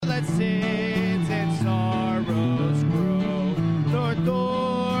that sins and sorrows grow, nor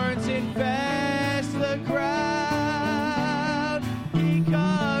thorns infest the ground. He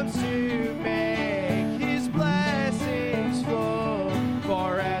comes to make his blessings flow,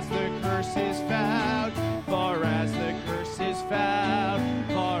 far as the curse is found, far as the curse is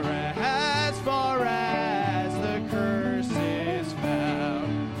found, far as the curse is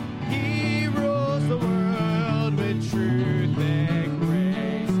found. He rules the world with truth and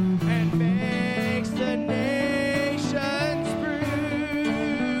grace, and makes the nations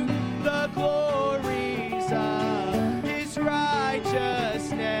prove the glories of his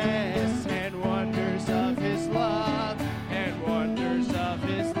righteousness, and wonders of his love, and wonders of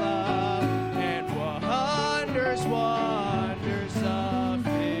his love, and wonders of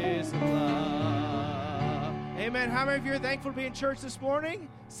his love. Amen. How many of you are thankful to be in church this morning?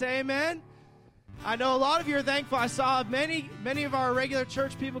 Say amen. I know a lot of you are thankful. I saw many of our regular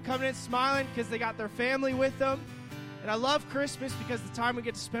church people coming in smiling because they got their family with them. And I love Christmas because the time we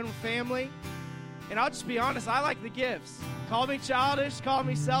get to spend with family. And I'll just be honest, I like the gifts. Call me childish, call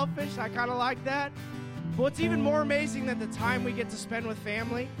me selfish. I kind of like that. But what's even more amazing than the time we get to spend with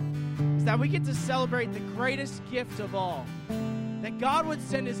family is that we get to celebrate the greatest gift of all. That God would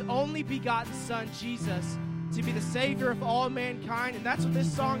send his only begotten Son, Jesus, to be the Savior of all mankind. And that's what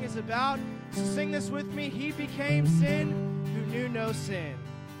this song is about. So sing this with me. He became sin who knew no sin.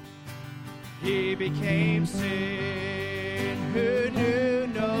 He became sin who knew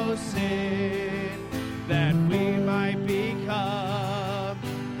no sin, that we might become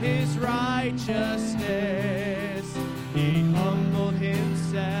his righteousness. He humbled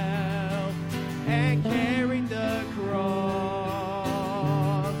himself and carried the cross.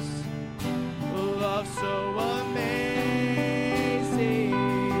 Love so amazing,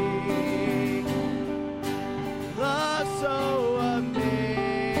 love so amazing.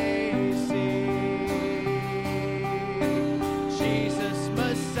 Jesus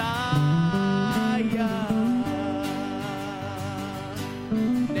Messiah,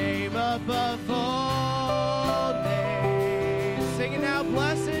 name above all names. Sing it now,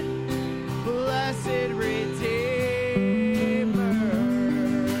 blessed, blessed Redeemer.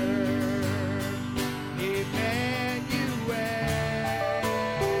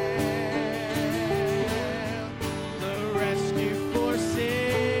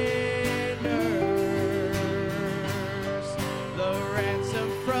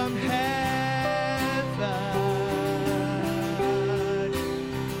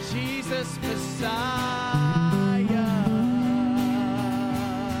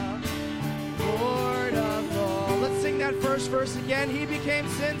 First verse again. He became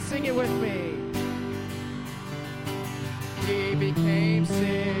sin. Sing it with me. He became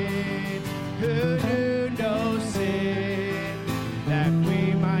sin who knew no sin, that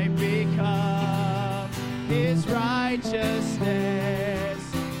we might become his righteousness.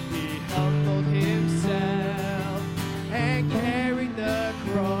 He humbled himself and carried the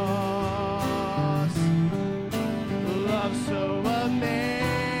cross. Love so amazing.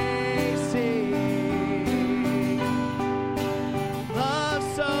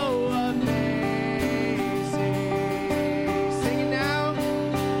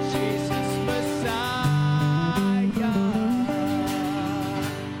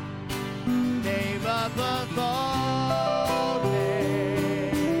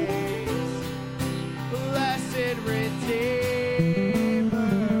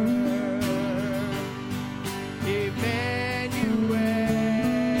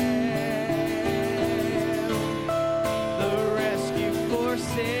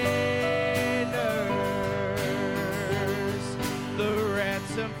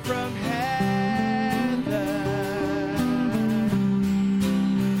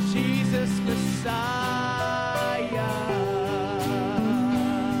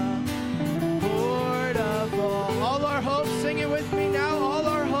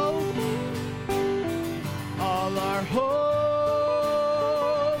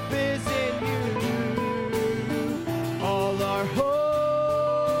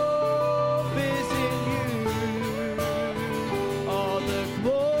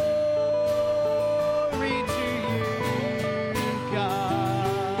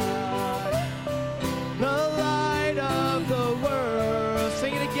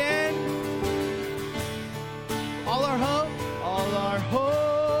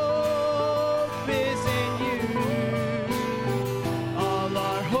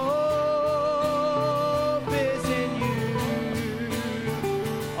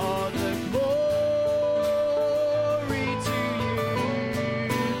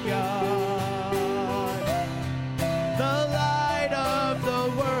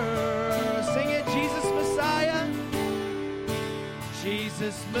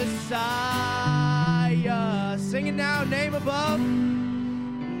 Jesus Messiah. Sing it now, name above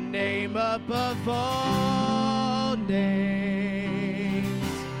all names.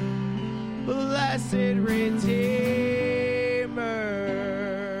 Blessed Redeemer,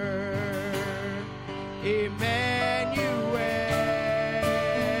 Emmanuel,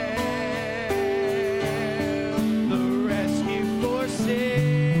 the rescue for sinners,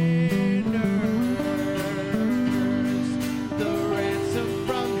 the ransom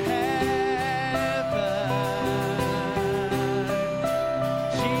from heaven,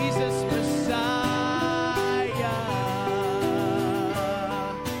 Jesus Messiah,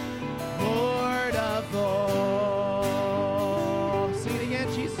 Lord of all. Sing it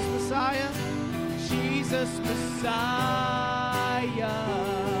again, Jesus Messiah, Jesus Messiah,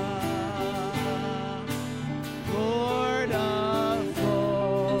 Lord of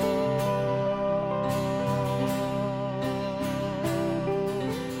all.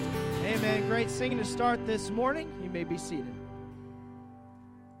 Amen. Great singing to start this morning. You may be seated.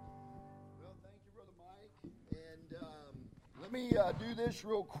 Well, thank you, Brother Mike. And let me do this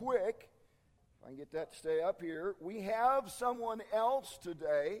real quick. If I can get that to stay up here. We have someone else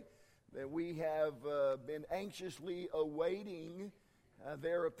today that we have been anxiously awaiting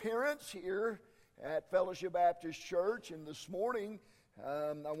their appearance here at Fellowship Baptist Church. And this morning,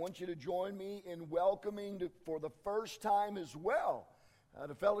 I want you to join me in welcoming for the first time as well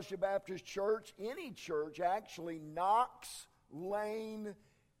to Fellowship Baptist Church, any church actually, Knox Lane,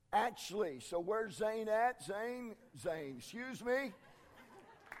 actually. So where's Zane at? Zane, excuse me.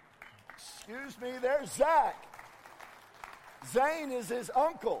 Excuse me, there's Zach. Zane is his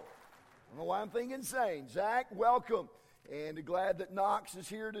uncle. I don't know why I'm thinking Zane. Zach, welcome. And glad that Knox is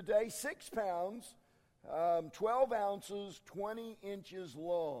here today. 6 pounds, 12 ounces, 20 inches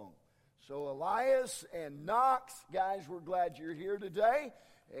long. So Elias and Knox, guys, we're glad you're here today.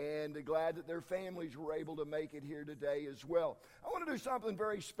 And glad that their families were able to make it here today as well. I want to do something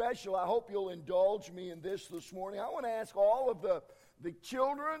very special. I hope you'll indulge me in this morning. I want to ask all of the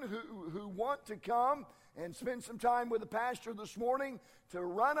children who want to come and spend some time with the pastor this morning to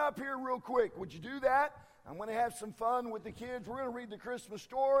run up here real quick. Would you do that? I'm going to have some fun with the kids. We're going to read the Christmas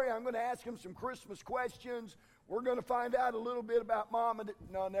story. I'm going to ask them some Christmas questions. We're going to find out a little bit about Mom and...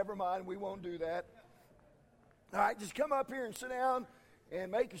 No, never mind. We won't do that. All right, just come up here and sit down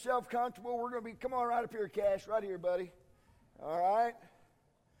and make yourself comfortable. We're going to be... Come on right up here, Cash. Right here, buddy. All right.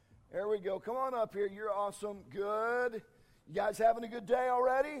 There we go. Come on up here. You're awesome. Good. You guys having a good day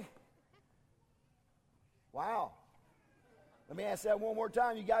already? Wow. Let me ask that one more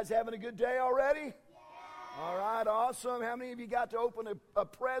time. You guys having a good day already? Yeah. All right, awesome. How many of you got to open a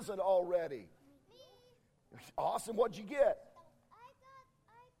present already? Me. Awesome. What'd you get? I got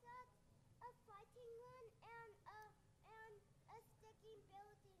a fighting one and a sticking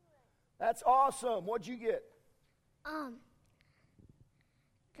building one. That's awesome. What'd you get?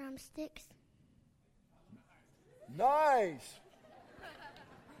 Drumsticks. Nice.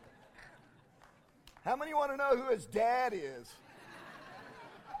 How many want to know who his dad is?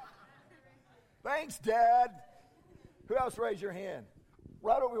 Thanks, Dad. Who else raised your hand?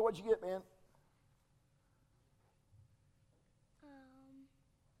 Right over here. What'd you get, man?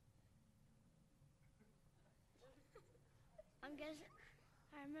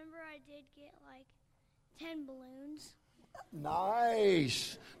 I remember I did get like 10 balloons.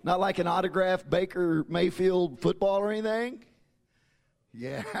 Nice. Not like an autographed Baker Mayfield football or anything?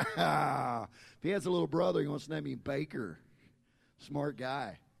 Yeah. If he has a little brother, he wants to name him Baker. Smart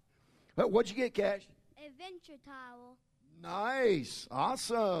guy. But what'd you get, Cash? Adventure towel. Nice.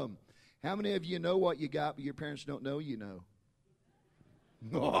 Awesome. How many of you know what you got, but your parents don't know you know?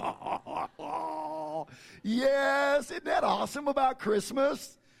 Yes. Isn't that awesome about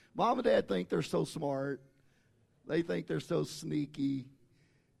Christmas? Mom and Dad think they're so smart. They think they're so sneaky.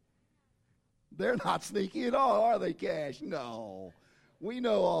 They're not sneaky at all, are they, Cash? No. We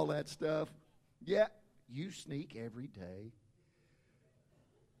know all that stuff. Yeah, you sneak every day.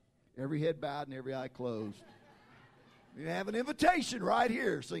 Every head bowed and every eye closed. You have an invitation right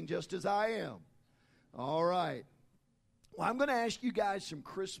here. Sing Just As I Am. All right. Well, I'm going to ask you guys some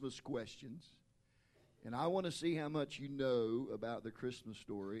Christmas questions. And I want to see how much you know about the Christmas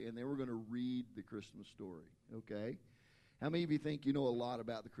story. And then we're going to read the Christmas story. Okay? How many of you think you know a lot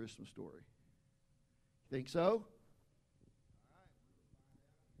about the Christmas story? Think so?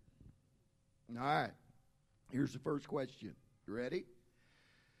 All right. Here's the first question. You ready?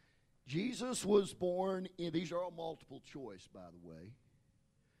 Jesus was born in, these are all multiple choice, by the way.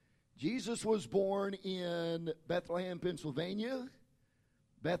 Jesus was born in Bethlehem, Pennsylvania,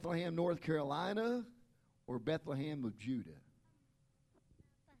 Bethlehem, North Carolina, or Bethlehem of Judah.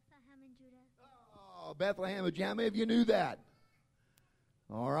 Bethlehem of Judah. How many of you knew that?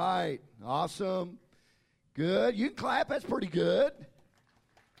 All right. Awesome. Good. You can clap. That's pretty good.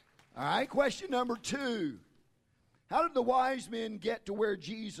 All right. Question number 2. How did the wise men get to where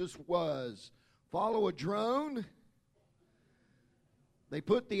Jesus was? Follow a drone? They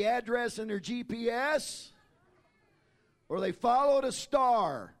put the address in their GPS? Or they followed a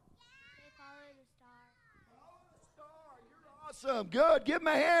star? They followed a star. Followed a star. You're awesome. Good. Give them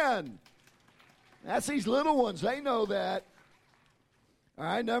a hand. That's these little ones. They know that. All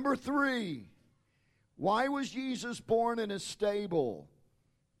right, number 3. Why was Jesus born in a stable?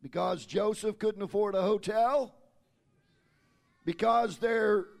 Because Joseph couldn't afford a hotel? Because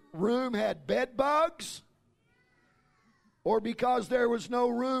their room had bed bugs? Or because there was no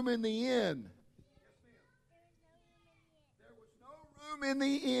room in the inn? There was no room in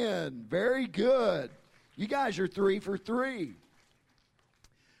the inn. Very good. You guys are 3 for 3.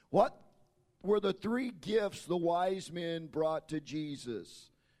 What were the 3 gifts the wise men brought to Jesus?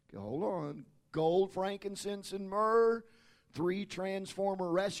 Okay, hold on. Gold, frankincense, and myrrh, 3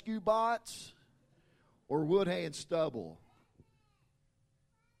 Transformer rescue bots, or wood, hay, and stubble?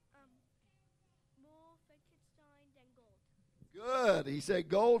 Wool, Frankenstein, and gold. Good. He said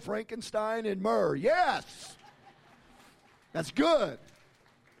gold, Frankenstein, and myrrh. Yes. That's good.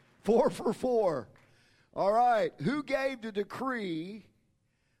 4 for 4. All right. Who gave the decree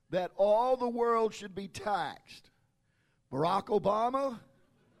that all the world should be taxed? Barack Obama?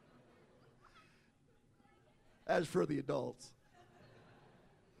 As for the adults.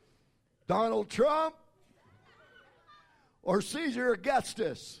 Donald Trump? Or Caesar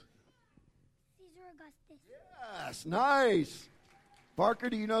Augustus? Caesar Augustus. Yes, nice. Parker,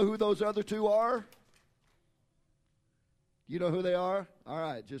 do you know who those other 2 are? You know who they are? All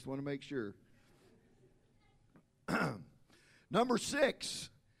right, just want to make sure. Number 6.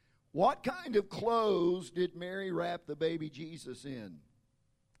 What kind of clothes did Mary wrap the baby Jesus in?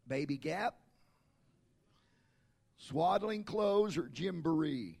 Baby Gap? Swaddling clothes or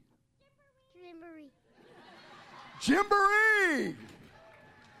gymboree? Gymboree. Gymboree!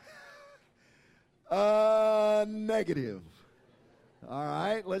 Negative. All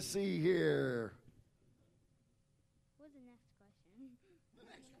right, let's see here. What's the next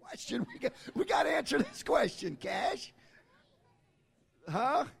question? The next question, we got to answer this question, Cash.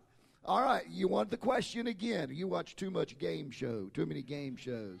 Huh? All right, you want the question again. You watch too many game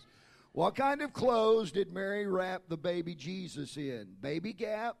shows. What kind of clothes did Mary wrap the baby Jesus in? Baby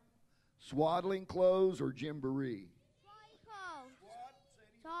Gap, swaddling clothes, or gymboree?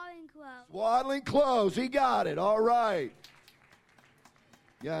 Swaddling clothes. Swaddling clothes. He got it. All right.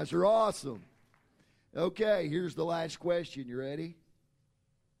 You guys are awesome. Okay, here's the last question. You ready?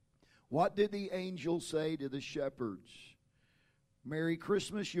 What did the angel say to the shepherds? Merry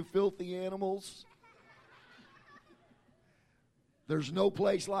Christmas, you filthy animals. There's no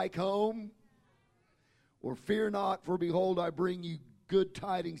place like home. Or fear not, for behold, I bring you good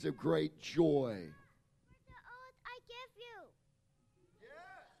tidings of great joy. The oath I give you. Yes.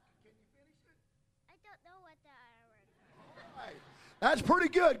 Can you finish it? I don't know what the other word. All right. That's pretty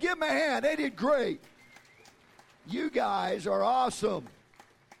good. Give them a hand. They did great. You guys are awesome.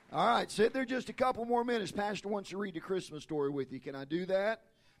 All right, sit there just a couple more minutes. Pastor wants to read the Christmas story with you. Can I do that?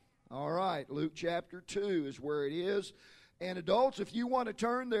 All right, Luke chapter 2 is where it is. And adults, if you want to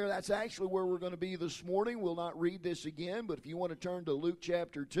turn there, that's actually where we're going to be this morning. We'll not read this again, but if you want to turn to Luke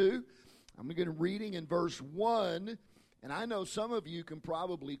chapter 2, I'm going to be reading in verse 1. And I know some of you can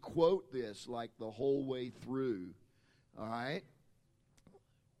probably quote this like the whole way through. All right?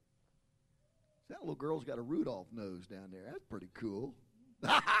 That little girl's got a Rudolph nose down there. That's pretty cool.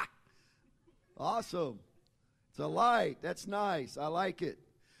 Awesome. It's a light. That's nice. I like it.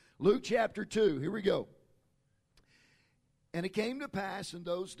 Luke chapter 2. Here we go. And it came to pass in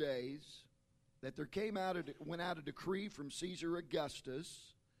those days that there went out a decree from Caesar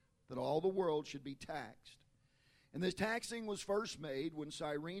Augustus that all the world should be taxed. And this taxing was first made when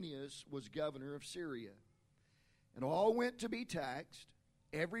Cyrenius was governor of Syria. And all went to be taxed,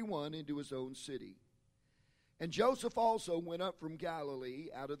 every one into his own city. And Joseph also went up from Galilee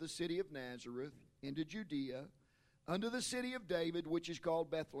out of the city of Nazareth into Judea, unto the city of David, which is called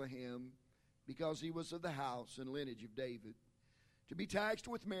Bethlehem, because he was of the house and lineage of David, to be taxed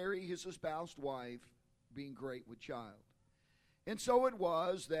with Mary, his espoused wife, being great with child. And so it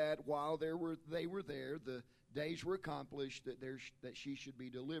was that while they were there, the days were accomplished that she should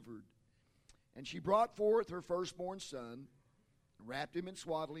be delivered. And she brought forth her firstborn son, wrapped him in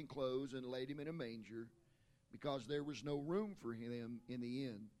swaddling clothes, and laid him in a manger, because there was no room for him in the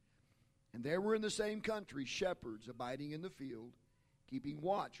inn. And there were in the same country shepherds abiding in the field, keeping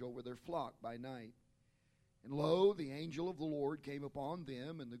watch over their flock by night. And lo, the angel of the Lord came upon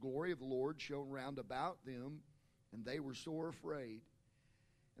them, and the glory of the Lord shone round about them, and they were sore afraid.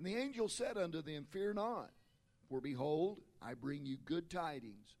 And the angel said unto them, Fear not, for behold, I bring you good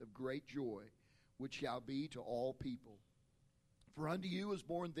tidings of great joy, which shall be to all people. For unto you is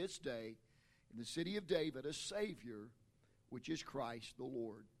born this day in the city of David a Savior, which is Christ the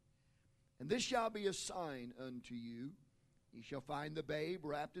Lord. And this shall be a sign unto you. Ye shall find the babe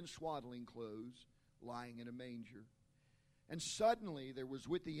wrapped in swaddling clothes, lying in a manger. And suddenly there was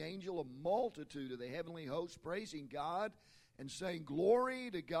with the angel a multitude of the heavenly host, praising God and saying,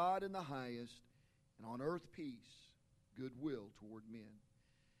 Glory to God in the highest, and on earth peace, goodwill toward men.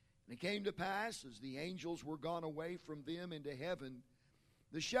 And it came to pass, as the angels were gone away from them into heaven,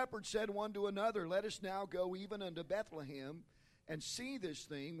 the shepherds said one to another, Let us now go even unto Bethlehem, and see this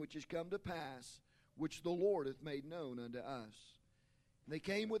thing which is come to pass, which the Lord hath made known unto us. And they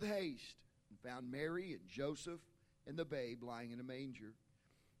came with haste, and found Mary and Joseph and the babe lying in a manger.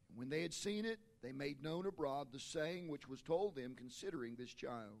 And when they had seen it, they made known abroad the saying which was told them concerning this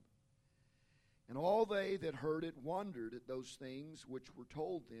child. And all they that heard it wondered at those things which were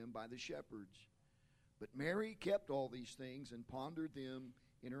told them by the shepherds. But Mary kept all these things and pondered them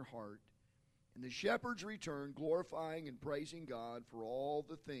in her heart. And the shepherds returned, glorifying and praising God for all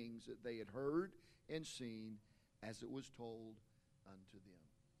the things that they had heard and seen, as it was told unto them.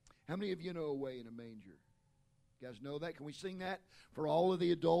 How many of you know Away in a Manger? You guys know that? Can we sing that for all of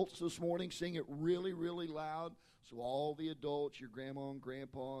the adults this morning? Sing it really, really loud so all the adults, your grandma and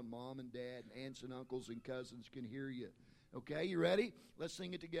grandpa and mom and dad and aunts and uncles and cousins can hear you. Okay, you ready? Let's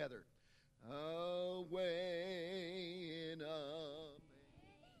sing it together. Away in a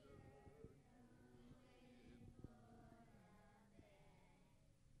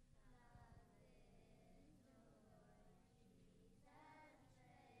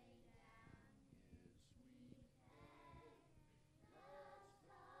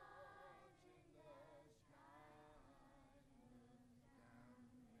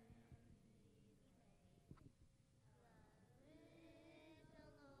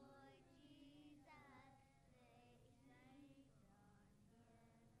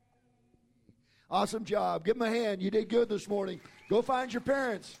Awesome job. Give them a hand. You did good this morning. Go find your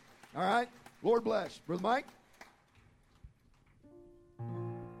parents. All right? Lord bless. Brother Mike?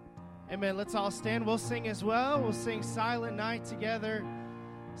 Amen. Let's all stand. We'll sing as well. We'll sing Silent Night together.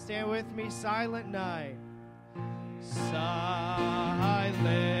 Stand with me. Silent Night. Silent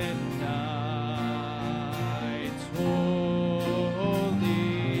night. Holy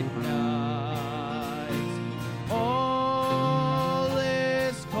night. All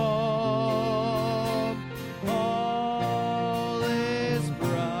is calm. All is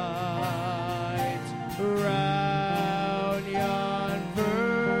bright. Round yon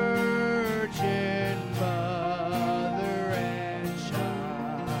virgin mother and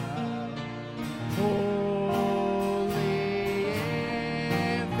child. Holy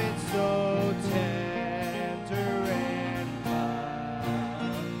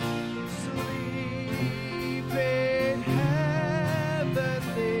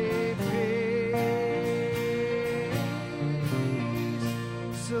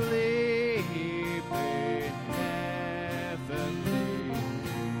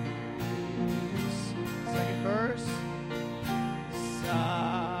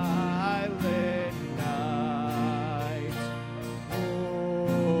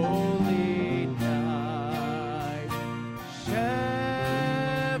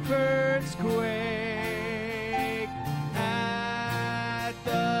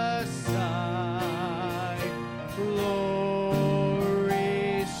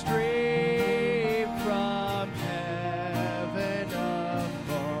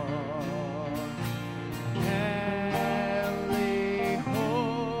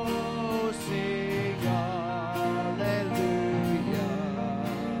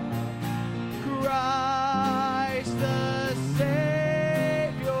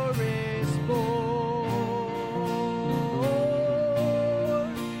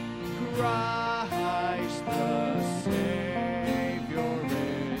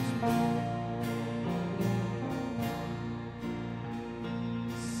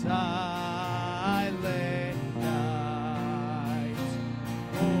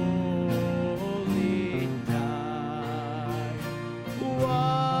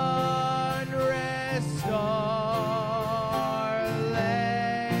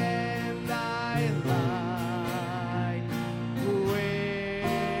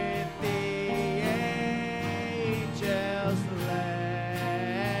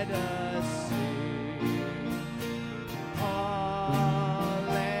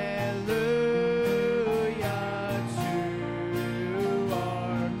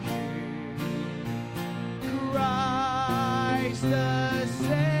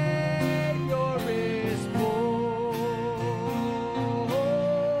Savior is born.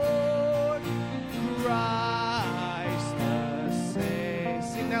 Christ the Savior.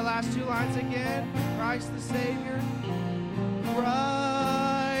 Sing that last two lines again. Christ the Savior.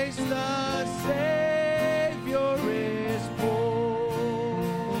 Christ the Savior is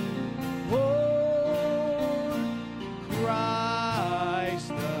born. Christ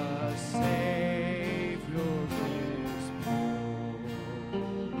the Savior is born.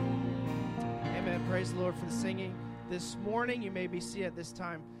 Amen. Praise the Lord for the singing this morning. You may be seated at this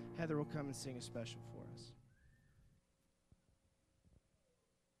time. Heather will come and sing a special for us.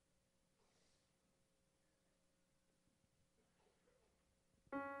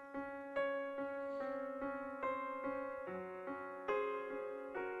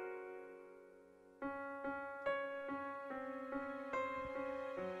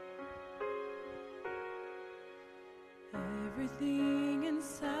 Everything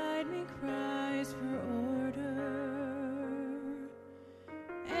inside me cries for order.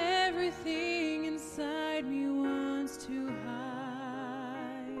 Everything inside me wants to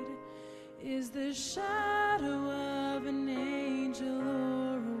hide. Is the shadow of an angel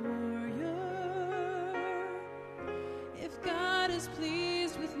or a warrior? If God is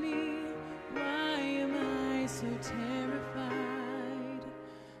pleased with me, why am I so terrified?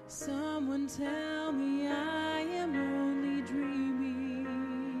 Someone tell me I am only dreaming.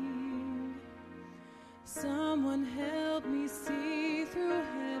 Someone help me see through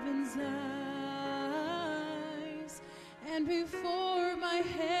heaven's eyes. And before my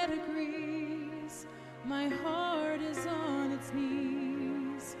head agrees, my heart is on its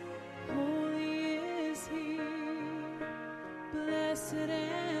knees. Holy is He, blessed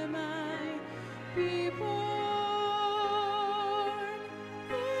am I, be born.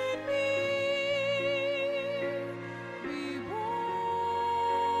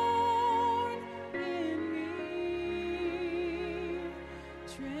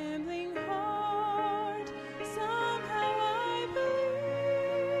 Trembling heart, somehow I believe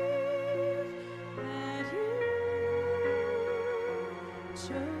that you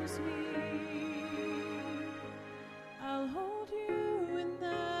chose me. I'll hold you in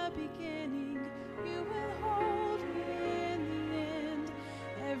the beginning, you will hold me in the end.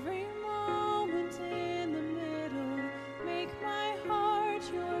 Every moment in the middle, make my heart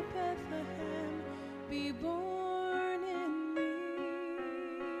your Bethlehem, be born.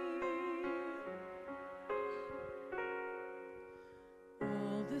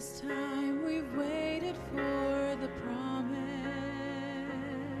 This time we've waited for the promise.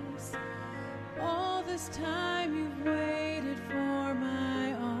 All this time you've waited for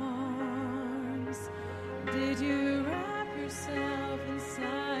my arms. Did you wrap yourself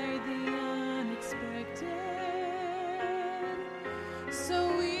inside the unexpected?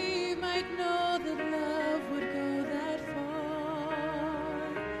 So we might know that love would go that far.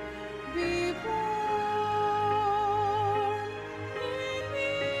 Be born.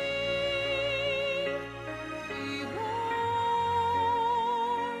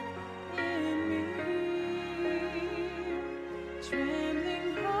 Trembling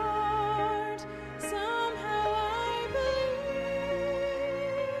heart, somehow I believe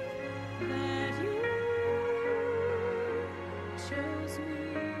that you chose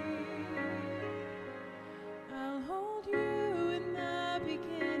me. I'll hold you in the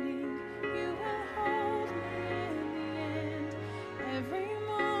beginning, you will hold me in the end. Every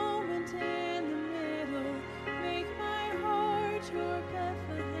moment in the middle, make my heart your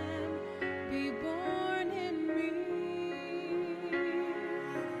Bethlehem, be born in me.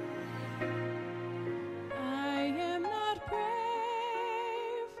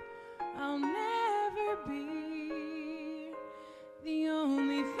 I'll never be. The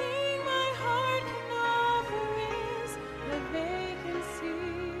only thing my heart can offer is the vacancy.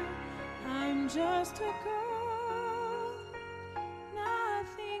 I'm just a girl,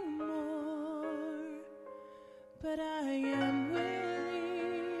 nothing more. But I am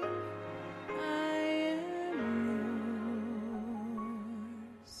willing, I am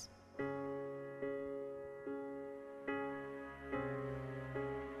yours.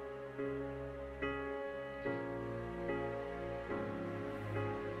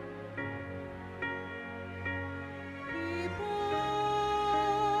 Be born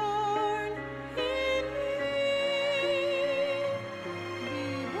in me.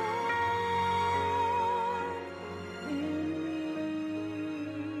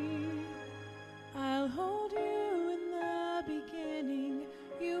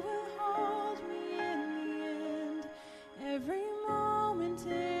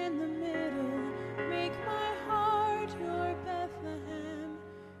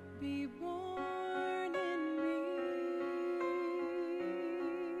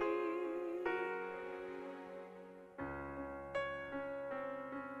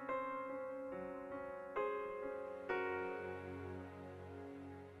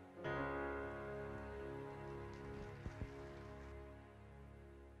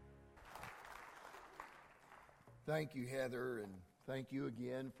 Thank you, Heather, and thank you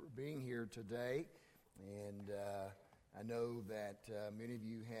again for being here today. And I know that many of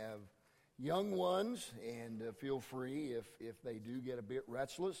you have young ones, and feel free, if they do get a bit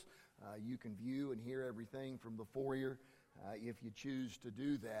restless, you can view and hear everything from the foyer if you choose to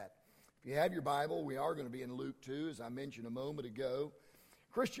do that. If you have your Bible, we are going to be in Luke 2, as I mentioned a moment ago.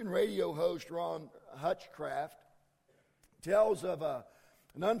 Christian radio host Ron Hutchcraft tells of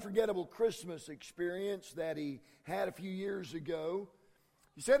an unforgettable Christmas experience that he had a few years ago.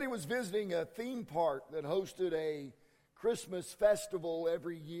 He said he was visiting a theme park that hosted a Christmas festival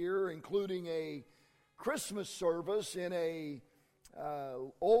every year, including a Christmas service in a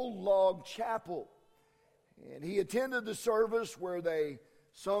old log chapel. And he attended the service where they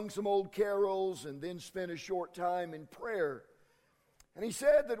sung some old carols and then spent a short time in prayer. And he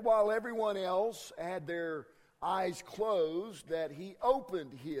said that while everyone else had their eyes closed, that he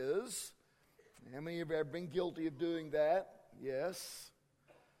opened his. How many of you have ever been guilty of doing that? Yes.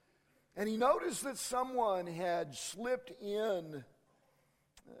 And he noticed that someone had slipped into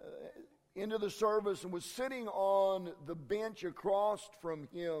the service and was sitting on the bench across from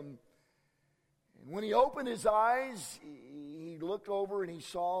him. And when he opened his eyes, he looked over and he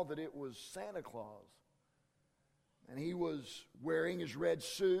saw that it was Santa Claus. And he was wearing his red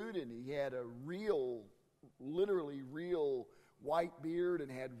suit, and he had a literally real white beard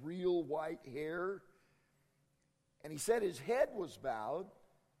and had real white hair. And he said his head was bowed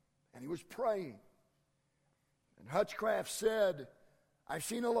and he was praying. And Hutchcraft said, "I've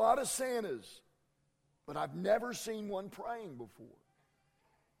seen a lot of Santas, but I've never seen one praying before."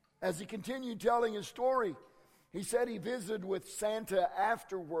 As he continued telling his story, he said he visited with Santa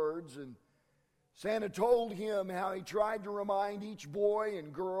afterwards, and Santa told him how he tried to remind each boy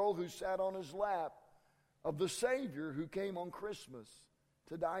and girl who sat on his lap of the Savior who came on Christmas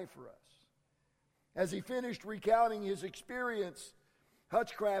to die for us. As he finished recounting his experience,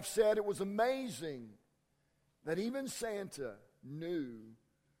 Hutchcraft said it was amazing that even Santa knew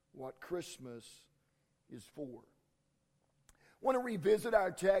what Christmas is for. I want to revisit our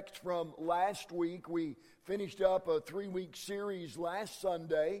text from last week. We finished up a 3-week series last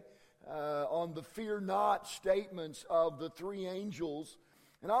Sunday on the fear not statements of the three angels.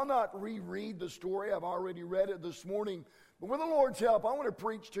 And I'll not reread the story. I've already read it this morning. But with the Lord's help, I want to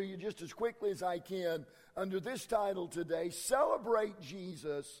preach to you just as quickly as I can under this title today: Celebrate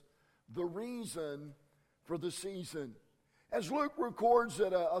Jesus, the Reason for the Season. As Luke records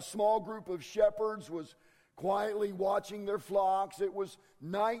that a small group of shepherds was quietly watching their flocks. It was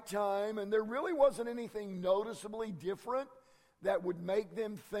nighttime, and there really wasn't anything noticeably different that would make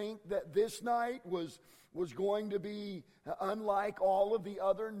them think that this night was going to be unlike all of the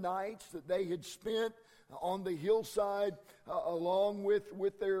other nights that they had spent on the hillside along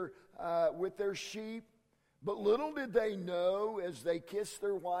with their sheep. But little did they know, as they kissed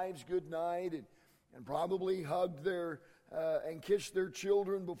their wives goodnight and probably hugged and kissed their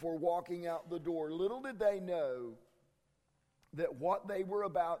children before walking out the door, little did they know that what they were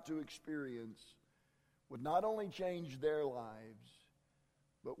about to experience would not only change their lives,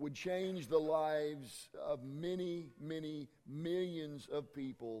 but would change the lives of many, many millions of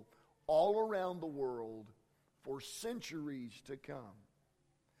people all around the world for centuries to come.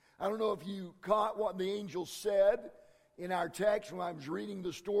 I don't know if you caught what the angel said in our text when I was reading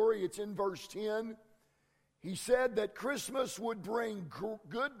the story. It's in verse 10. He said that Christmas would bring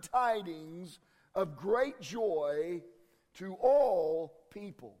good tidings of great joy to all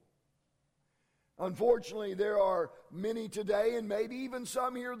people. Unfortunately, there are many today, and maybe even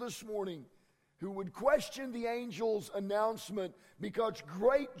some here this morning, who would question the angel's announcement because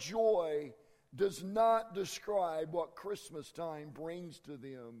great joy does not describe what Christmas time brings to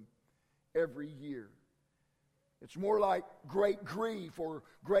them every year. It's more like great grief or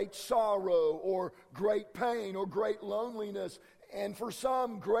great sorrow or great pain or great loneliness, and for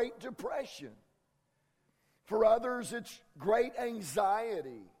some, great depression. For others, it's great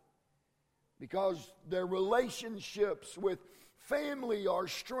anxiety because their relationships with family are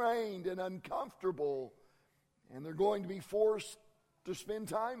strained and uncomfortable, and they're going to be forced to spend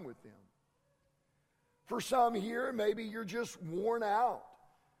time with them. For some here, maybe you're just worn out.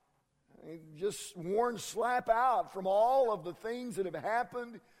 Just worn slap out from all of the things that have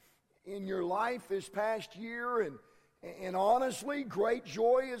happened in your life this past year. And honestly, great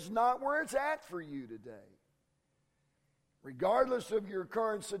joy is not where it's at for you today. Regardless of your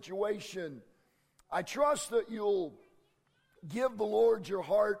current situation, I trust that you'll give the Lord your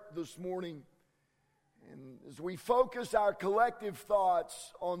heart this morning. And as we focus our collective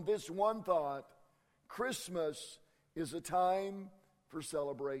thoughts on this one thought, Christmas is a time for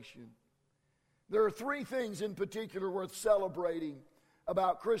celebration. There are three things in particular worth celebrating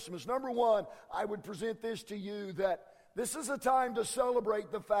about Christmas. Number one, I would present this to you, that this is a time to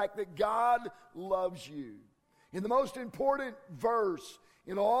celebrate the fact that God loves you. In the most important verse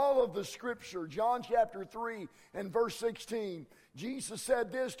in all of the Scripture, John chapter 3 and verse 16, Jesus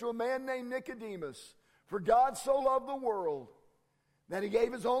said this to a man named Nicodemus, "For God so loved the world that he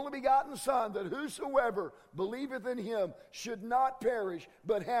gave his only begotten Son, that whosoever believeth in him should not perish,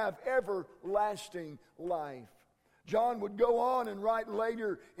 but have everlasting life." John would go on and write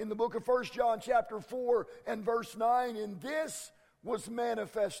later in the book of 1 John chapter 4 and verse 9, "In this was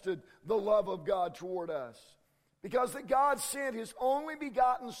manifested the love of God toward us, because that God sent his only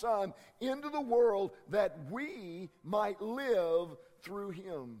begotten Son into the world that we might live through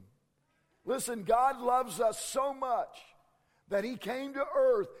him." Listen, God loves us so much that he came to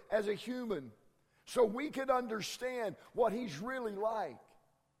earth as a human so we could understand what he's really like.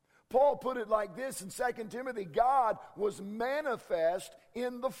 Paul put it like this in 2 Timothy, God was manifest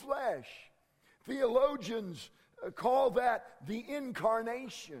in the flesh. Theologians call that the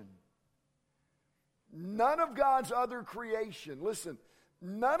incarnation. None of God's other creation, listen,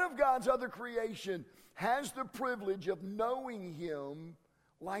 none of God's other creation has the privilege of knowing him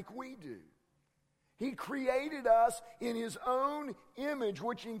like we do. He created us in his own image,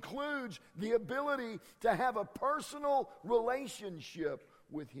 which includes the ability to have a personal relationship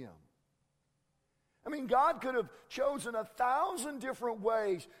with him. I mean, God could have chosen 1,000 different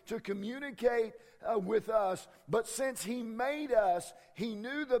ways to communicate with us, but since he made us, he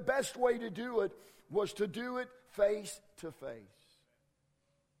knew the best way to do it was to do it face to face.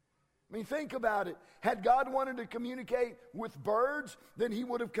 I mean, think about it. Had God wanted to communicate with birds, then he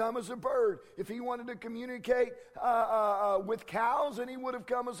would have come as a bird. If he wanted to communicate with cows, then he would have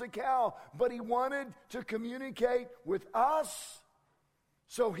come as a cow. But he wanted to communicate with us,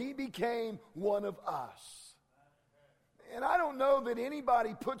 so he became one of us. And I don't know that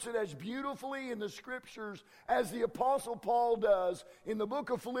anybody puts it as beautifully in the Scriptures as the Apostle Paul does in the book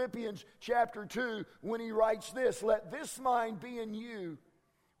of Philippians chapter 2 when he writes this, "Let this mind be in you,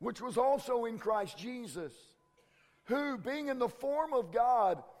 which was also in Christ Jesus, who, being in the form of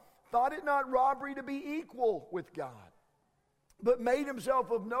God, thought it not robbery to be equal with God, but made himself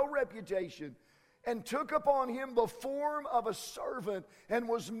of no reputation, and took upon him the form of a servant, and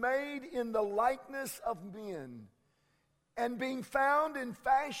was made in the likeness of men. And being found in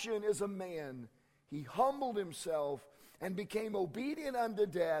fashion as a man, he humbled himself and became obedient unto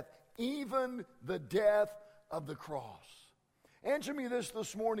death, even the death of the cross." Answer me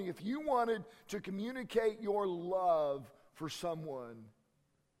this morning. If you wanted to communicate your love for someone,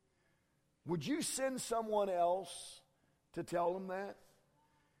 would you send someone else to tell them that?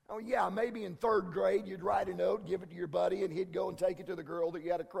 Oh, yeah, maybe in 3rd grade you'd write a note, give it to your buddy, and he'd go and take it to the girl that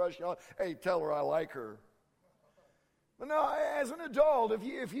you had a crush on. "Hey, tell her I like her." But no, as an adult,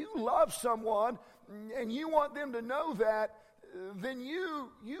 if you love someone and you want them to know that, then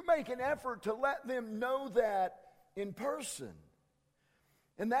you make an effort to let them know that in person.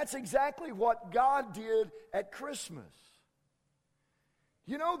 And that's exactly what God did at Christmas.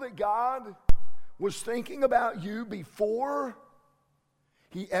 You know that God was thinking about you before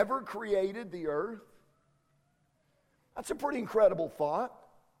he ever created the earth? That's a pretty incredible thought.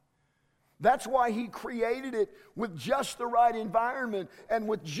 That's why he created it with just the right environment and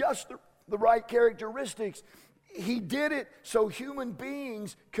with just the right characteristics. He did it so human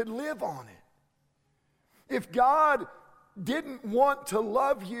beings could live on it. If God didn't want to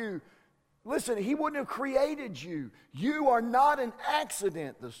love you, listen, he wouldn't have created you. You are not an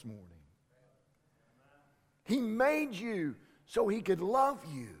accident this morning. He made you so he could love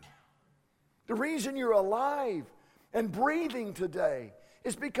you. The reason you're alive and breathing today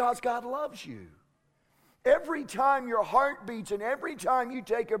is because God loves you. Every time your heart beats and every time you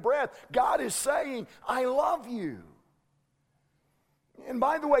take a breath, God is saying, "I love you." And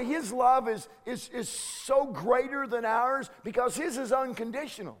by the way, his love is so greater than ours because his is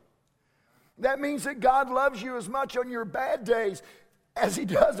unconditional. That means that God loves you as much on your bad days as he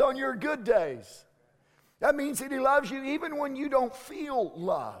does on your good days. That means that he loves you even when you don't feel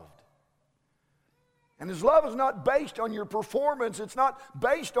loved. And his love is not based on your performance. It's not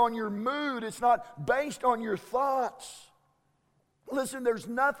based on your mood. It's not based on your thoughts. Listen, there's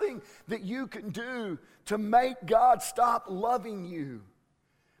nothing that you can do to make God stop loving you,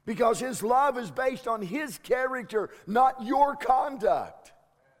 because his love is based on his character, not your conduct.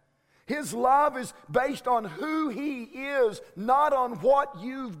 His love is based on who he is, not on what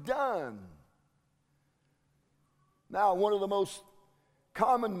you've done. Now, one of the most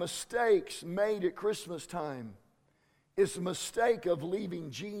common mistakes made at Christmas time is the mistake of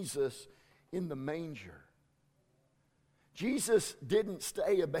leaving Jesus in the manger. Jesus didn't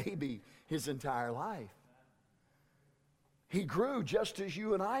stay a baby his entire life. He grew just as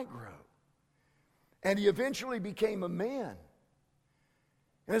you and I grew. And he eventually became a man.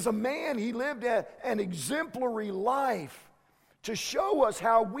 And as a man, he lived an exemplary life to show us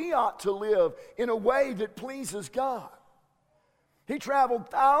how we ought to live in a way that pleases God. He traveled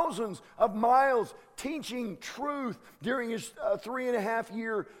thousands of miles teaching truth during his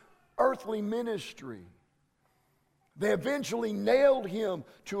 3.5-year earthly ministry. They eventually nailed him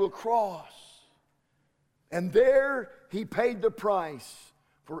to a cross. And there he paid the price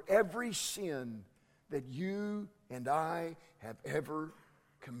for every sin that you and I have ever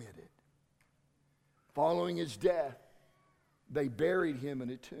committed. Following his death, they buried him in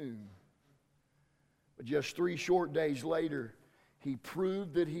a tomb. But just 3 short days later, he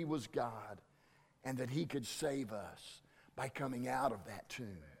proved that he was God and that he could save us by coming out of that tomb.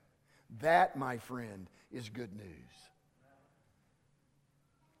 That, my friend, is good news.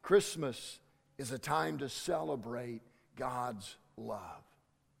 Christmas is a time to celebrate God's love.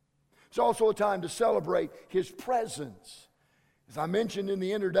 It's also a time to celebrate his presence. As I mentioned in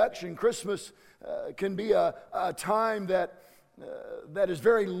the introduction, Christmas can be a time that is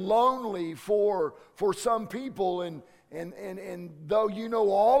very lonely for some people. And though you know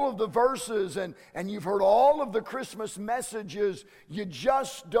all of the verses and you've heard all of the Christmas messages, you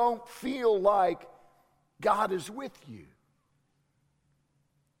just don't feel like God is with you.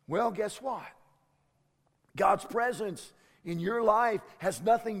 Well, guess what? God's presence in your life has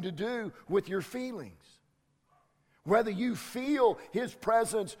nothing to do with your feelings. Whether you feel his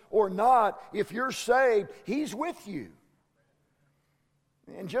presence or not, if you're saved, he's with you.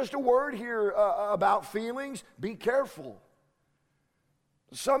 And just a word here about feelings, be careful.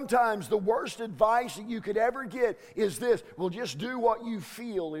 Sometimes the worst advice that you could ever get is this: well, just do what you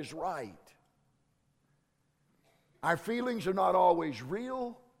feel is right. Our feelings are not always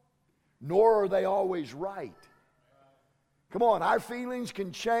real, nor are they always right. Come on, our feelings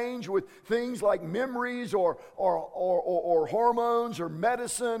can change with things like memories or hormones or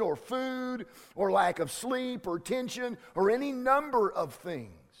medicine or food or lack of sleep or tension or any number of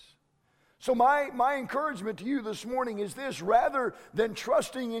things. So my encouragement to you this morning is this: rather than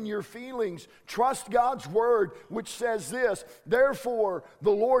trusting in your feelings, trust God's word, which says this: therefore the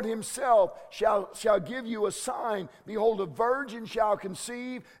Lord himself shall give you a sign. Behold, a virgin shall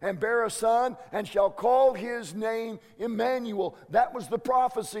conceive and bear a son, and shall call his name Emmanuel. That was the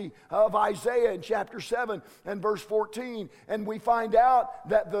prophecy of Isaiah in chapter 7 and verse 14. And we find out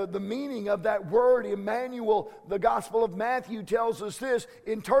that the meaning of that word Emmanuel, the Gospel of Matthew tells us this: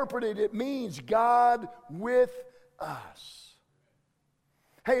 interpreted, it means God with us.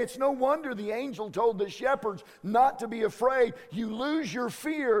 Hey, it's no wonder the angel told the shepherds not to be afraid. You lose your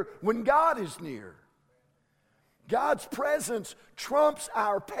fear when God is near. God's presence trumps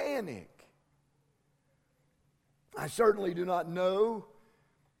our panic. I certainly do not know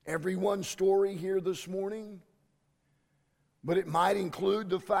everyone's story here this morning, but it might include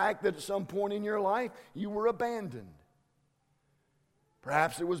the fact that at some point in your life you were abandoned.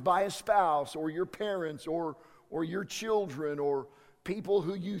 Perhaps it was by a spouse or your parents or your children or people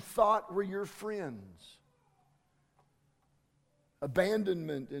who you thought were your friends.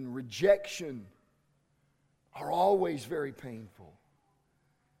 Abandonment and rejection are always very painful.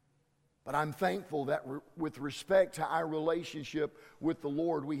 But I'm thankful that with respect to our relationship with the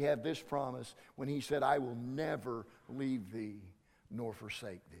Lord, we have this promise when he said, I will never leave thee nor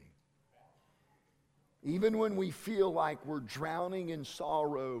forsake thee. Even when we feel like we're drowning in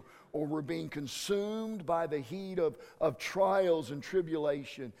sorrow or we're being consumed by the heat of trials and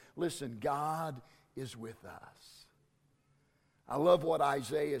tribulation, listen, God is with us. I love what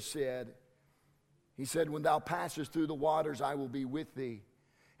Isaiah said. He said, when thou passest through the waters, I will be with thee.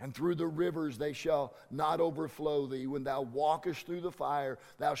 And through the rivers they shall not overflow thee. When thou walkest through the fire,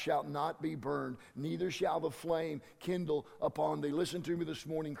 thou shalt not be burned, neither shall the flame kindle upon thee. Listen to me this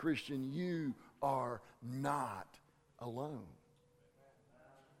morning, Christian. You are not alone.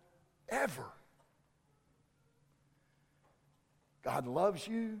 Ever. God loves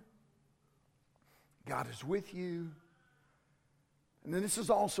you. God is with you. And then this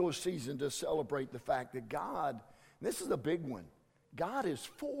is also a season to celebrate the fact that God, and this is a big one, God is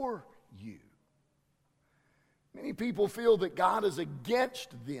for you. Many people feel that God is against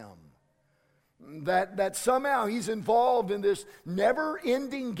them. That somehow he's involved in this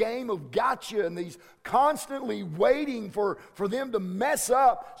never-ending game of gotcha, and he's constantly waiting for them to mess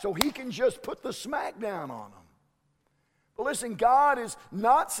up so he can just put the smack down on them. Listen, God is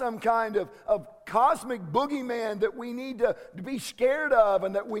not some kind of cosmic boogeyman that we need to be scared of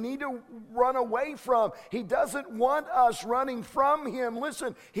and that we need to run away from. He doesn't want us running from Him.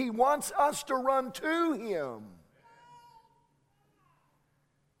 Listen, He wants us to run to Him.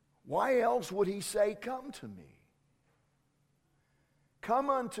 Why else would He say, "Come to me"? "Come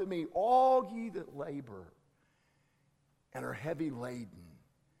unto me, all ye that labor and are heavy laden,"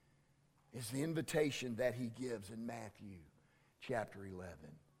 is the invitation that He gives in Matthew chapter 11.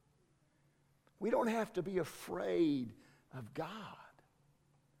 We don't have to be afraid of God.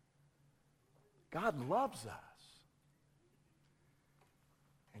 God loves us.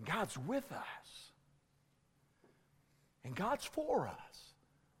 And God's with us. And God's for us.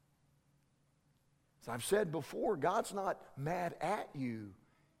 As I've said before, God's not mad at you.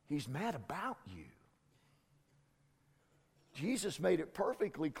 He's mad about you. Jesus made it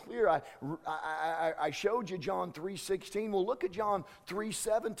perfectly clear. I showed you John 3:16. Well, look at John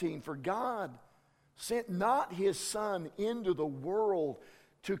 3:17. "For God sent not His Son into the world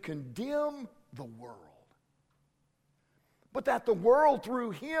to condemn the world, but that the world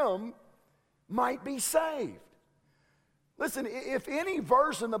through Him might be saved." Listen, if any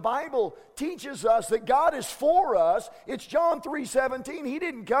verse in the Bible teaches us that God is for us, it's John 3:17. He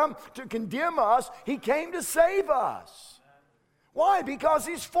didn't come to condemn us. He came to save us. Why? Because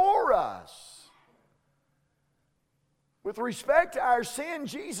He's for us. With respect to our sin,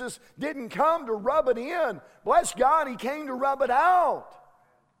 Jesus didn't come to rub it in. Bless God, He came to rub it out.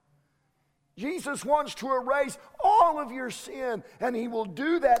 Jesus wants to erase all of your sin, and He will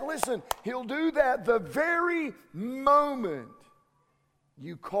do that. Listen, He'll do that the very moment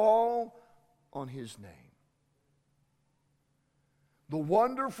you call on His name. The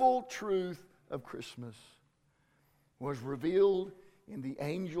wonderful truth of Christmas was revealed in the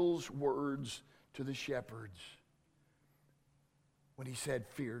angel's words to the shepherds when he said,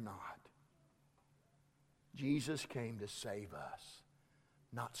 "Fear not." Jesus came to save us,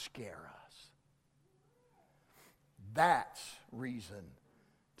 not scare us. That's reason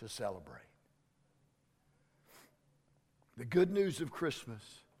to celebrate. The good news of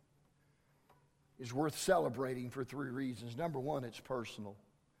Christmas is worth celebrating for 3 reasons. Number one, it's personal.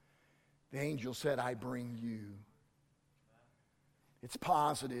 The angel said, "I bring you." It's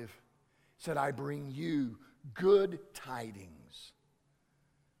positive. It said, "I bring you good tidings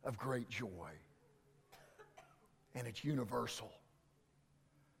of great joy." And it's universal.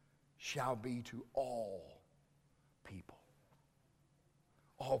 "Shall be to all people."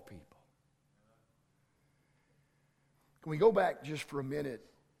 All people. Can we go back just for a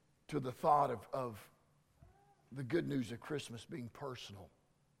minute to the thought of the good news of Christmas being personal?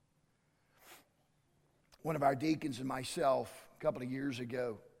 One of our deacons and myself, a couple of years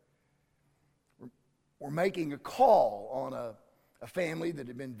ago, were making a call on a family that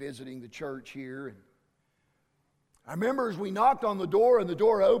had been visiting the church here. And I remember as we knocked on the door and the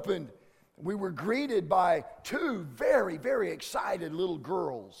door opened, we were greeted by 2 very, very excited little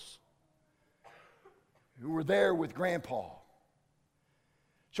girls who were there with Grandpa.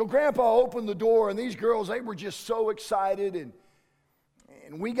 So Grandpa opened the door, and these girls, they were just so excited,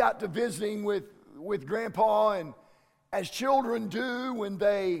 and we got to visiting with Grandpa, and as children do when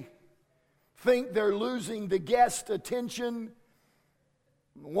they think they're losing the guest attention,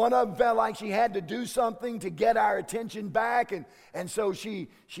 one of them felt like she had to do something to get our attention back, and so she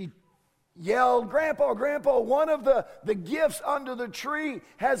yelled, "Grandpa, Grandpa, one of the gifts under the tree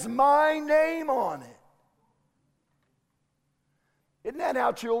has my name on it." Isn't that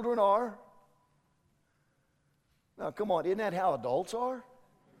how children are? Now, come on, isn't that how adults are?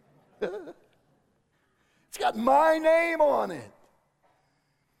 It's got my name on it.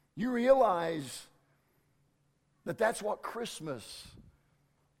 You realize that that's what Christmas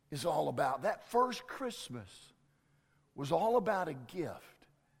is all about. That first Christmas was all about a gift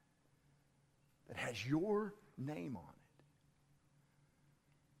that has your name on it.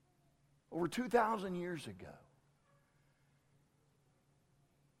 Over 2,000 years ago,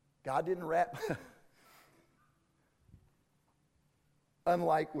 God didn't wrap,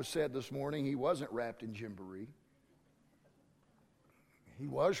 unlike was said this morning, He wasn't wrapped in gymboree. He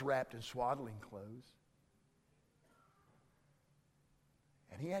was wrapped in swaddling clothes.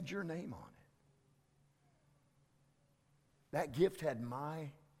 And He had your name on it. That gift had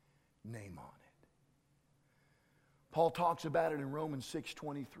my name on it. Paul talks about it in Romans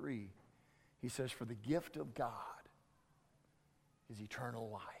 6:23. He says, "For the gift of God is eternal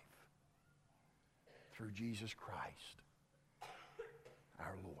life through Jesus Christ,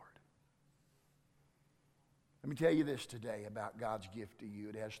 our Lord." Let me tell you this today about God's gift to you.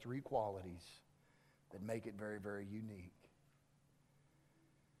 It has 3 qualities that make it very, very unique.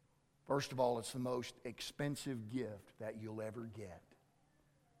 First of all, it's the most expensive gift that you'll ever get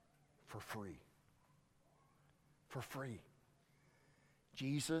for free. For free.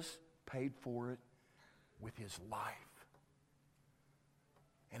 Jesus paid for it with his life.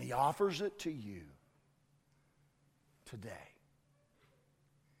 And he offers it to you today.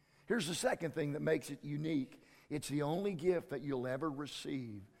 Here's the second thing that makes it unique. It's the only gift that you'll ever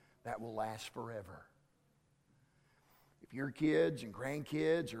receive that will last forever. If your kids and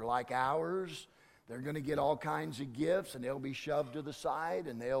grandkids are like ours, they're going to get all kinds of gifts and they'll be shoved to the side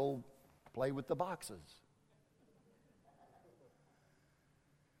and they'll play with the boxes.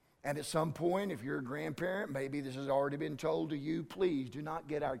 And at some point, if you're a grandparent, maybe this has already been told to you, please do not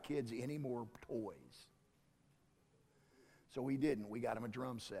get our kids any more toys. So we didn't. We got them a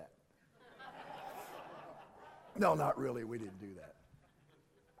drum set. No, not really. We didn't do that.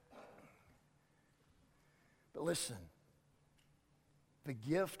 But listen, the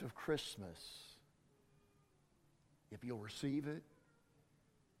gift of Christmas, if you'll receive it,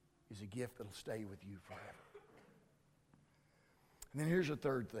 is a gift that'll stay with you forever. And then here's a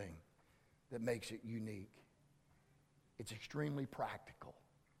third thing that makes it unique. It's extremely practical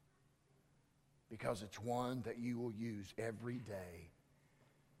because it's one that you will use every day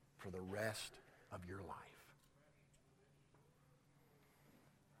for the rest of your life.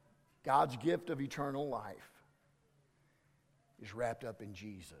 God's gift of eternal life is wrapped up in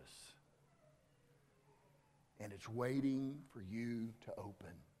Jesus. And it's waiting for you to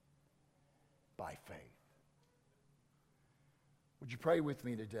open by faith. Would you pray with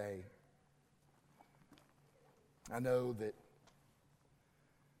me today? I know that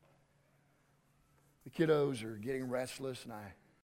the kiddos are getting restless, and I